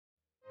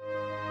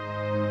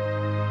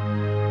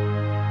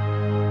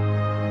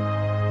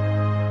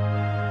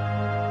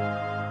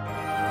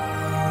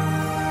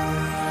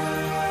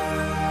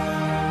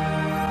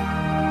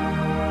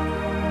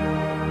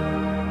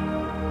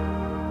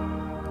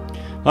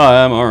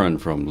Hi, I'm Aaron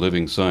from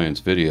Living Science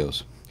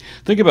Videos.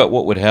 Think about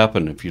what would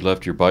happen if you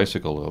left your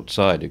bicycle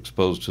outside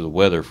exposed to the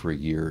weather for a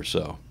year or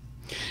so.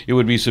 It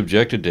would be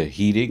subjected to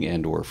heating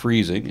and or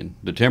freezing, and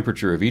the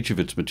temperature of each of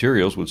its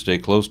materials would stay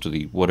close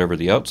to whatever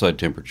the outside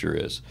temperature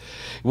is.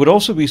 It would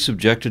also be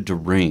subjected to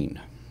rain.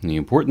 And the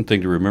important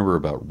thing to remember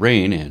about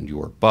rain and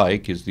your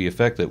bike is the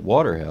effect that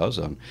water has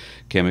on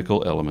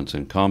chemical elements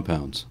and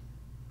compounds.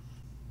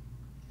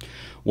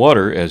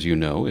 Water, as you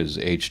know, is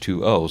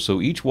H2O,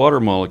 so each water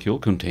molecule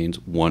contains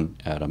one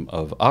atom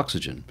of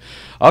oxygen.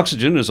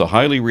 Oxygen is a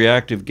highly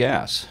reactive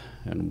gas,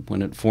 and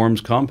when it forms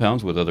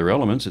compounds with other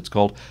elements, it's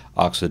called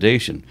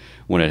oxidation.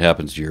 When it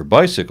happens to your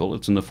bicycle,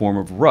 it's in the form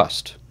of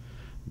rust.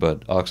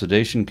 But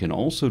oxidation can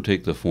also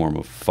take the form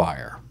of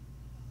fire.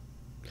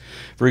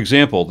 For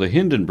example, the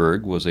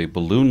Hindenburg was a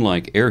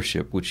balloon-like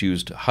airship which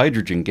used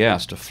hydrogen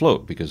gas to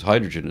float because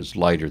hydrogen is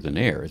lighter than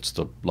air. It's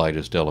the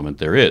lightest element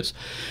there is.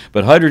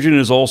 But hydrogen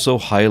is also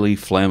highly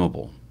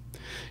flammable.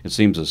 It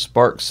seems a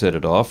spark set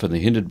it off and the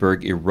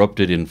Hindenburg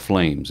erupted in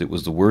flames. It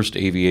was the worst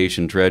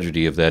aviation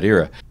tragedy of that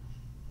era.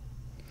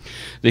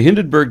 The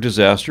Hindenburg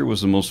disaster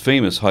was the most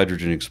famous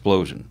hydrogen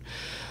explosion.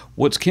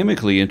 What's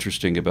chemically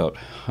interesting about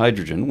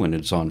hydrogen when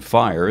it's on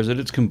fire is that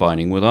it's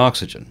combining with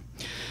oxygen.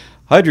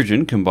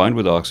 Hydrogen combined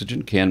with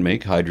oxygen can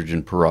make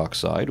hydrogen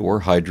peroxide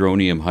or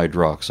hydronium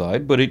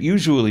hydroxide, but it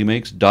usually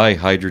makes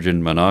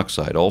dihydrogen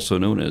monoxide, also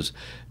known as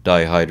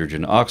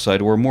dihydrogen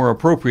oxide, or more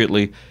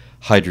appropriately,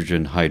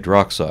 hydrogen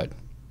hydroxide.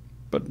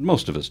 But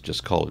most of us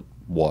just call it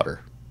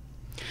water.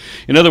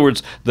 In other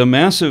words, the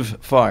massive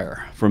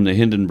fire from the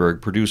Hindenburg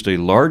produced a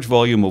large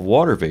volume of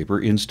water vapor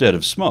instead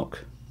of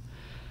smoke.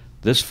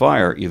 This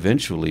fire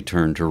eventually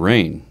turned to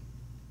rain.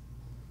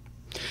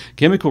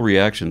 Chemical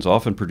reactions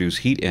often produce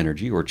heat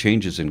energy or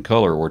changes in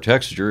color or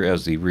texture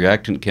as the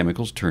reactant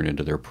chemicals turn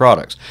into their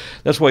products.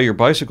 That's why your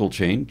bicycle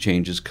chain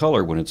changes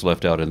color when it's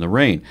left out in the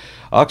rain.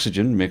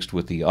 Oxygen mixed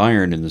with the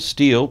iron in the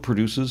steel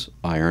produces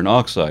iron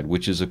oxide,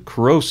 which is a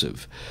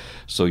corrosive.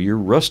 So your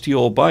rusty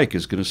old bike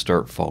is going to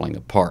start falling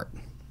apart.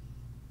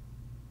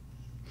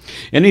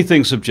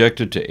 Anything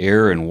subjected to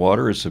air and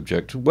water is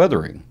subject to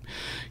weathering.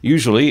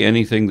 Usually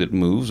anything that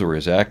moves or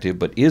is active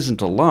but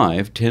isn't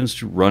alive tends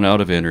to run out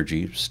of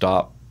energy,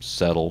 stop,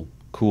 settle,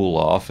 cool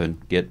off,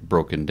 and get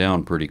broken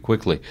down pretty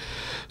quickly.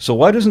 So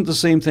why doesn't the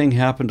same thing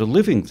happen to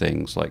living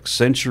things like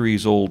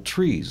centuries-old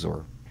trees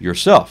or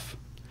yourself?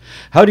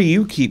 How do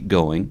you keep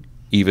going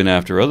even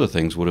after other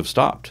things would have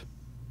stopped?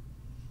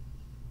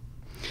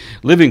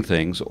 Living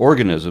things,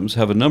 organisms,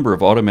 have a number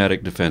of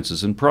automatic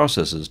defenses and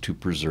processes to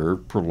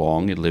preserve,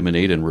 prolong,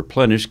 eliminate, and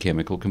replenish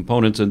chemical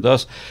components and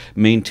thus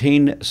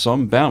maintain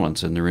some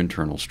balance in their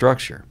internal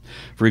structure.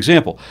 For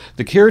example,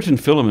 the keratin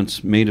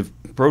filaments made of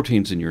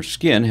proteins in your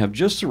skin have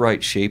just the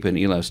right shape and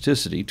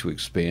elasticity to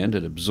expand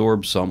and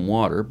absorb some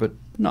water, but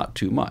not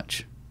too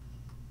much.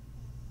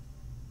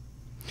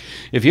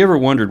 If you ever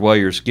wondered why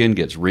your skin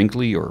gets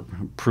wrinkly or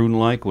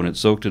prune-like when it's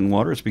soaked in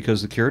water, it's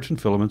because the keratin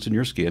filaments in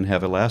your skin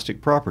have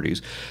elastic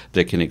properties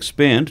that can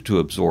expand to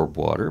absorb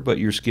water, but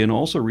your skin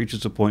also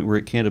reaches a point where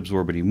it can't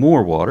absorb any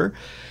more water.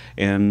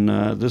 And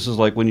this is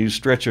like when you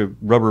stretch a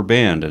rubber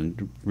band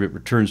and it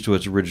returns to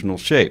its original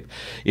shape.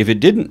 If it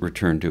didn't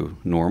return to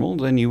normal,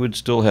 then you would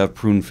still have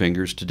prune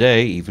fingers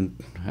today, even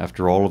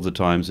after all of the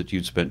times that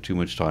you'd spent too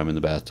much time in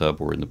the bathtub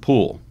or in the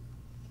pool.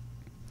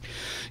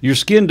 Your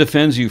skin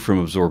defends you from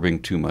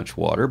absorbing too much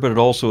water, but it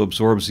also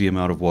absorbs the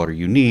amount of water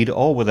you need,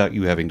 all without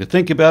you having to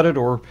think about it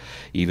or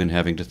even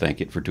having to thank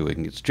it for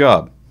doing its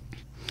job.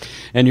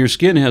 And your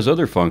skin has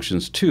other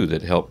functions too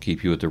that help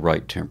keep you at the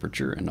right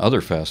temperature and other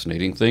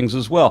fascinating things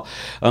as well.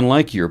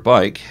 Unlike your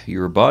bike,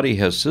 your body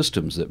has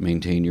systems that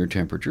maintain your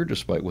temperature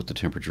despite what the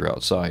temperature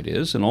outside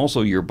is, and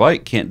also your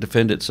bike can't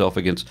defend itself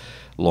against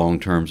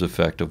long-term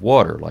effect of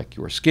water like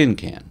your skin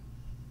can.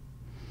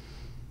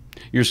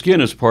 Your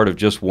skin is part of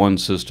just one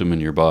system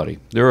in your body.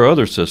 There are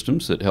other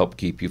systems that help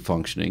keep you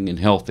functioning and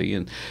healthy,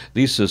 and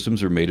these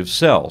systems are made of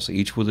cells,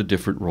 each with a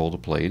different role to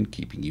play in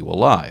keeping you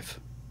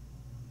alive.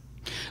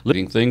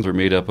 Living things are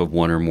made up of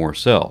one or more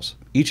cells.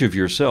 Each of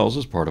your cells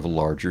is part of a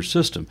larger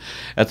system.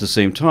 At the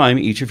same time,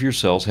 each of your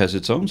cells has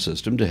its own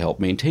system to help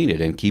maintain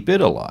it and keep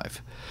it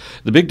alive.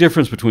 The big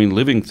difference between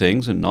living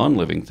things and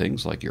non-living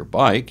things, like your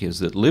bike, is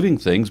that living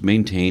things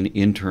maintain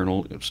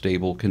internal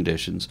stable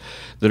conditions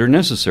that are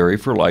necessary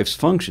for life's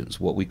functions,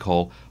 what we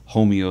call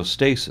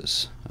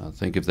homeostasis.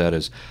 Think of that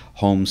as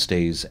home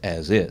stays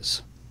as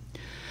is.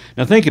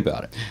 Now think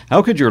about it.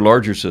 How could your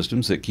larger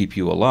systems that keep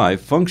you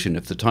alive function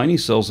if the tiny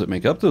cells that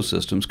make up those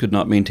systems could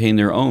not maintain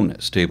their own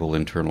stable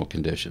internal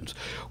conditions?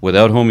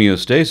 Without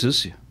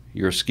homeostasis,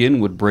 your skin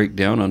would break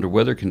down under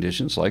weather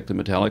conditions like the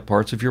metallic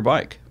parts of your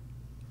bike.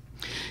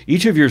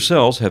 Each of your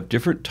cells have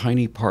different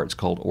tiny parts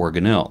called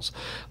organelles.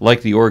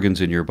 Like the organs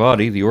in your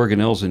body, the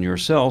organelles in your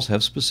cells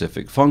have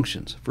specific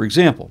functions. For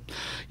example,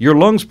 your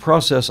lungs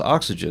process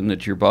oxygen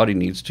that your body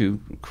needs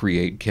to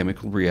create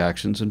chemical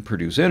reactions and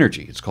produce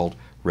energy. It's called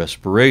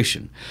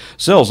respiration.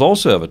 Cells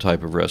also have a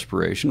type of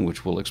respiration,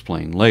 which we'll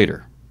explain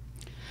later.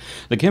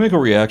 The chemical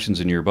reactions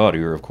in your body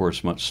are, of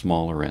course, much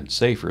smaller and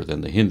safer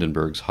than the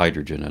Hindenburg's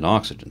hydrogen and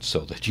oxygen,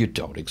 so that you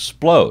don't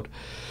explode.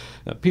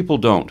 People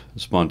don't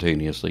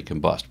spontaneously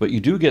combust, but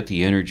you do get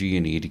the energy you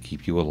need to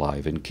keep you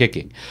alive and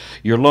kicking.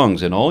 Your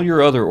lungs and all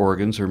your other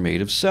organs are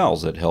made of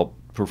cells that help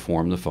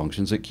perform the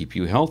functions that keep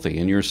you healthy,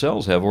 and your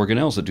cells have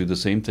organelles that do the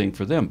same thing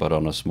for them, but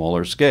on a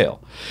smaller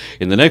scale.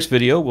 In the next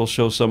video, we'll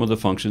show some of the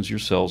functions your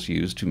cells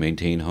use to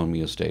maintain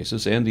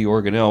homeostasis and the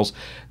organelles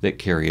that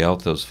carry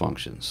out those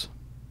functions.